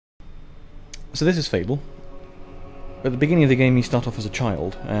So this is Fable. At the beginning of the game you start off as a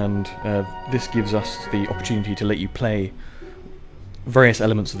child, and this gives us the opportunity to let you play various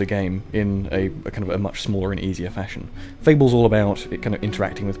elements of the game in a kind of a much smaller and easier fashion. Fable's all about it kind of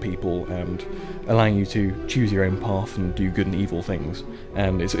interacting with people and allowing you to choose your own path and do good and evil things,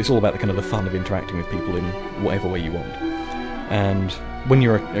 and it's all about the kind of the fun of interacting with people in whatever way you want. And when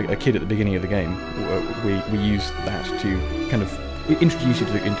you're a kid at the beginning of the game, we use that to kind of introduce you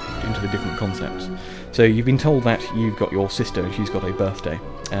into the different concepts. So you've been told that you've got your sister and she's got a birthday,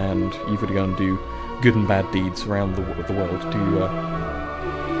 and you've got to go and do good and bad deeds around the world to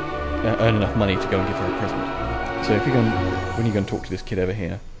earn enough money to go and give her a present. So if you go and, when you go and talk to this kid over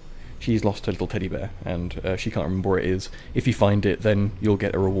here, she's lost her little teddy bear, and she can't remember where it is. If you find it, then you'll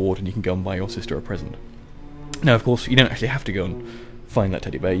get a reward and you can go and buy your sister a present. Now, of course, you don't actually have to go and find that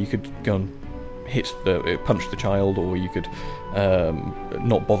teddy bear. You could go and punch the child, or you could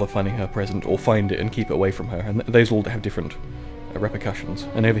not bother finding her present, or find it and keep it away from her, and those all have different repercussions.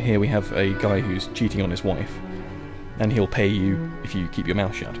 And over here we have a guy who's cheating on his wife, and he'll pay you if you keep your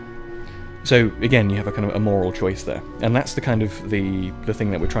mouth shut. So again, you have a kind of a moral choice there, and that's the kind of the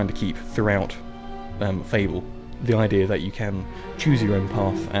thing that we're trying to keep throughout Fable, the idea that you can choose your own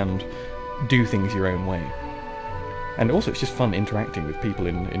path and do things your own way. And also, it's just fun interacting with people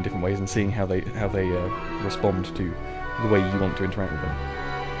in different ways and seeing how they respond to the way you want to interact with them.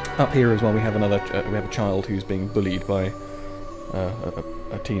 Up here as well, we have a child who's being bullied by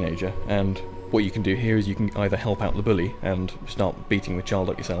a teenager, and what you can do here is you can either help out the bully and start beating the child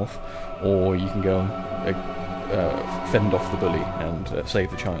up yourself, or you can go and fend off the bully and save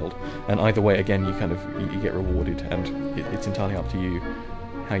the child. And either way, again, you get rewarded, and it's entirely up to you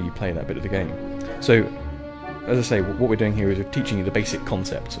how you play that bit of the game. So, as I say, what we're doing here is we're teaching you the basic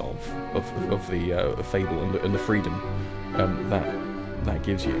concepts of the Fable and the freedom that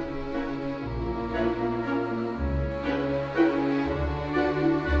gives you.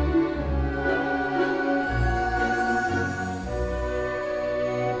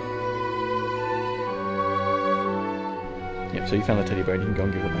 Yep, so you found the teddy bear, and you can go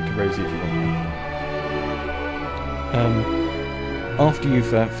and give it back to Rosie if you want. After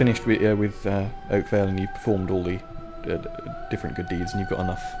you've finished with Oakvale and you've performed all the different good deeds and you've got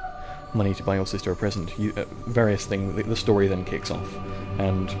enough money to buy your sister a present, various things, the story then kicks off,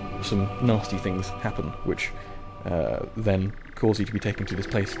 and some nasty things happen, which then cause you to be taken to this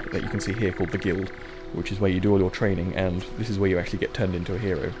place that you can see here called the Guild, which is where you do all your training, and this is where you actually get turned into a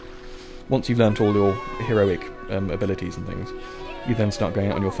hero. Once you've learnt all your heroic abilities and things, you then start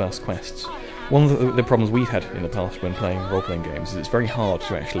going out on your first quests. One of the problems we've had in the past when playing role-playing games is it's very hard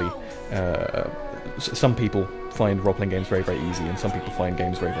to actually... some people find role-playing games very, very easy, and some people find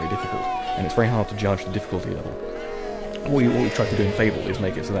games very, very difficult, and it's very hard to judge the difficulty level. What we try to do in Fable is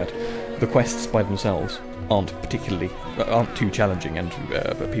make it so that the quests by themselves aren't too challenging, and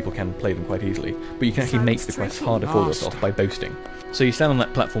people can play them quite easily, but you can actually make the quests harder for yourself by boasting. So you stand on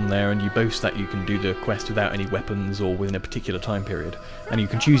that platform there and you boast that you can do the quest without any weapons or within a particular time period, and you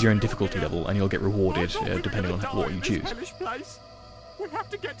can choose your own difficulty level and you'll get rewarded depending on what you choose.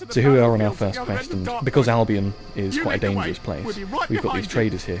 So here we are on our first quest, and because Albion is quite a dangerous place, we've got these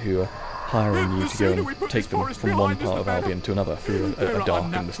traders here who are hiring you to go and take them from one part of Albion to another through a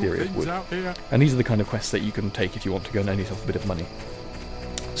dark and mysterious wood. And these are the kind of quests that you can take if you want to go and earn yourself a bit of money.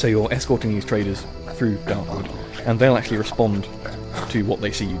 So you're escorting these traders through Darkwood, and they'll actually respond to what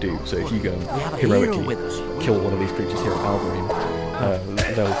they see you do. So if you go and heroically kill one of these creatures here at Albion,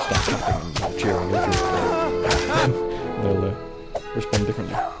 they'll start clapping and cheering, and they'll respond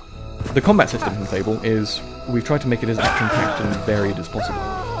differently. The combat system in Fable is, we've tried to make it as action-packed and varied as possible.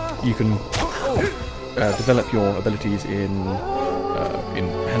 You can develop your abilities in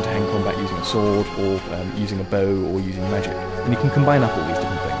hand-to-hand combat using a sword, or using a bow, or using magic, and you can combine up all these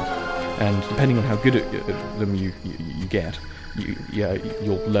different things. And depending on how good at them you get,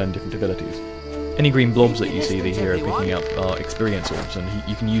 you'll learn different abilities. Any green blobs that you see the hero picking up are experience orbs, and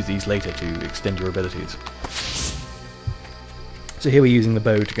you can use these later to extend your abilities. So here we're using the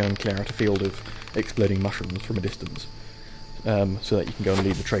bow to go and clear out a field of exploding mushrooms from a distance, so that you can go and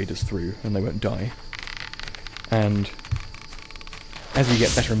lead the traders through and they won't die. And as you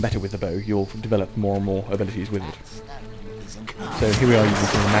get better and better with the bow, you'll develop more and more abilities with it. So here we are using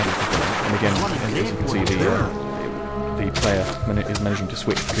some magic, and again, as you can see, the player is managing to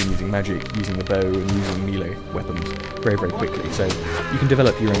switch between using magic, using the bow, and using melee weapons very, very quickly. So you can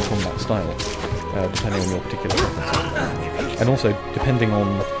develop your own combat style, depending on your particular preferences. And also, depending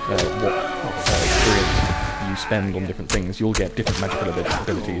on what experience you spend on different things, you'll get different magical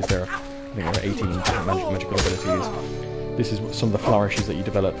abilities. I think there are 18 different magical abilities. This is some of the flourishes that you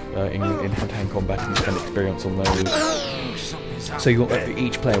develop in hand-to-hand combat, and you spend experience on those. So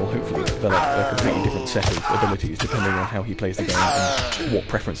each player will hopefully develop a completely different set of abilities depending on how he plays the game and what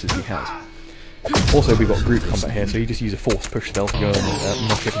preferences he has. Also, we've got group combat here, so you just use a force push spell to go and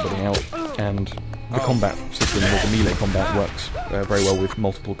knock everybody out, and the combat system with the melee combat works very well with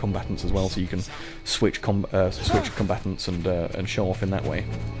multiple combatants as well, so you can switch combatants and show off in that way.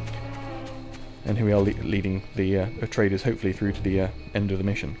 And here we are leading the traders hopefully through to the end of the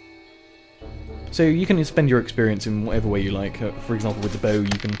mission. So you can spend your experience in whatever way you like. For example, with the bow you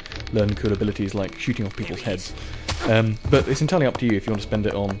can learn cool abilities like shooting off people's heads. But it's entirely up to you if you want to spend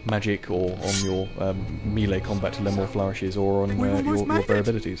it on magic or on your melee combat to learn more flourishes, or on your bow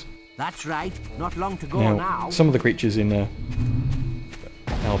abilities. That's right, not long to go now. Some of the creatures in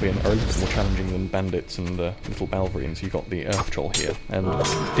Albion are a little bit more challenging than bandits and little Balverines. You've got the Earth Troll here, and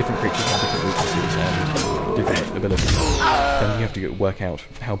different creatures have different weaknesses and different abilities. And you have to work out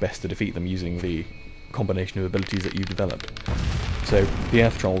how best to defeat them using the combination of abilities that you've developed. So the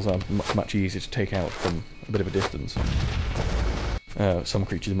Earth Trolls are much easier to take out from a bit of a distance. Some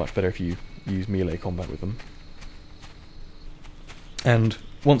creatures are much better if you use melee combat with them. And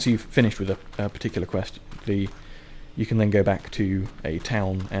once you've finished with a particular quest, you can then go back to a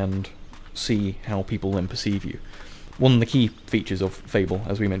town and see how people then perceive you. One of the key features of Fable,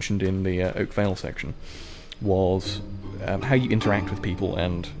 as we mentioned in the Oak Vale section, was how you interact with people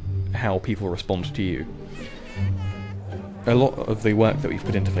and how people respond to you. A lot of the work that we've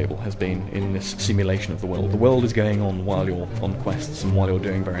put into Fable has been in this simulation of the world. The world is going on while you're on quests and while you're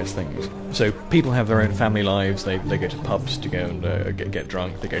doing various things. So people have their own family lives, they go to pubs to go and get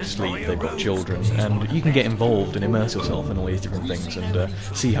drunk, they go to sleep, they've got children, and you can get involved and immerse yourself in all these different things and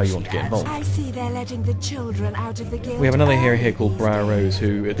see how you want to get involved. I see they're letting the children out of the guild. We have another hero here called Briar Rose,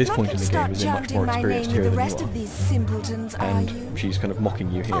 who at this point in the game is much more experienced here than you are. These simpletons, and she's kind of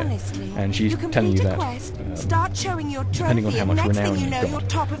mocking you here. Honestly, and she's telling you that start showing your depending on how much renown you've got, you're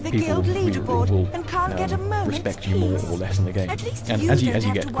top of the people guild leaderboard will and can't get a moment's respect you more or less in the game. And as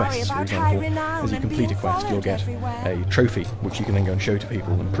you get quests, for example, as you complete a quest, you'll get a trophy which you can then go and show to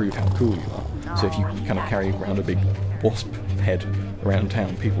people and prove how cool you are. So if you kind of carry around a big wasp head around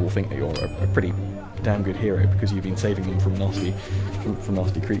town, people will think that you're a pretty damn good hero because you've been saving them from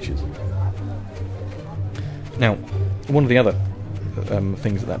nasty creatures. Now, one of the other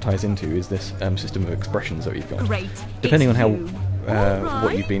things that ties into is this system of expressions that we've got. Great. Depending on how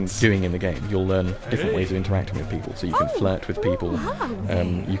what you've been doing in the game, you'll learn different ways of interacting with people. So you can flirt with people,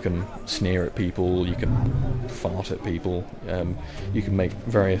 you can sneer at people, you can fart at people, you can make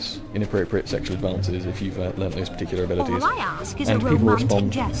various inappropriate sexual advances if you've learnt those particular abilities. All I ask is and a people romantic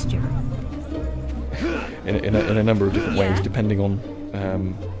respond gesture. in a number of different ways, depending on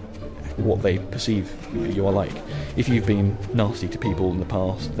what they perceive you are like. If you've been nasty to people in the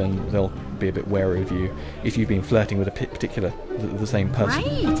past, then they'll be a bit wary of you. If you've been flirting with the same person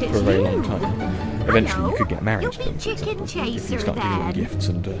for a very long time, eventually you could get married to them, for example, if you start giving them gifts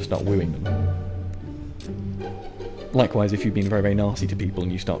and start wooing them. Likewise, if you've been very, very nasty to people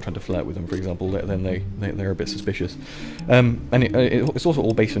and you start trying to flirt with them, for example, then they're a bit suspicious. And it's also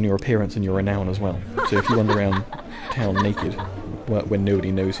all based on your appearance and your renown as well. So if you wander around town naked when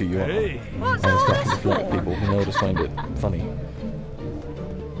nobody knows who you are and start trying to flirt with people, then they'll just find it funny.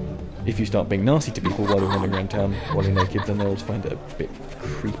 If you start being nasty to people while you're wandering around town while you're naked, then they'll just find it a bit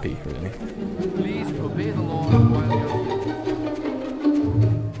creepy, really. Please obey the law.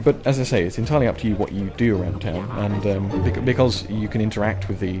 But as I say, it's entirely up to you what you do around town, and because you can interact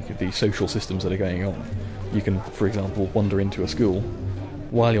with the social systems that are going on, you can, for example, wander into a school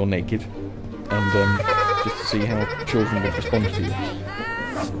while you're naked and just to see how children will respond to you.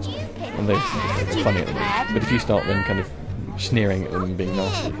 And they're funny at them. But if you start then kind of sneering at them and being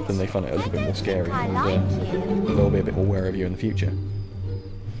nasty, then they find it a little bit more scary, and they'll be a bit more aware of you in the future.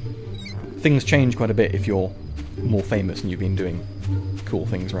 Things change quite a bit if you're more famous and you've been doing cool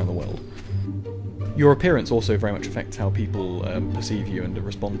things around the world. Your appearance also very much affects how people perceive you and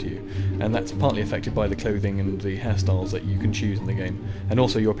respond to you, and that's partly affected by the clothing and the hairstyles that you can choose in the game, and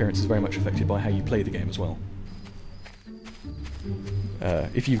also your appearance is very much affected by how you play the game as well.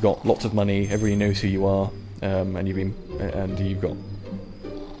 If you've got lots of money, everybody knows who you are, and you've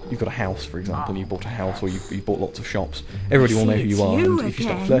got a house, for example, and you bought a house, or you've bought lots of shops, everybody will know who you are, and if you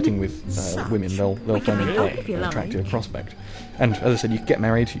start flirting with women, they'll find you quite an attractive prospect. And as I said, you can get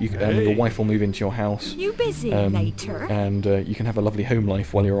married, your wife will move into your house, You busy later? and you can have a lovely home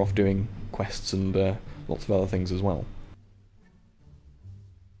life while you're off doing quests and lots of other things as well.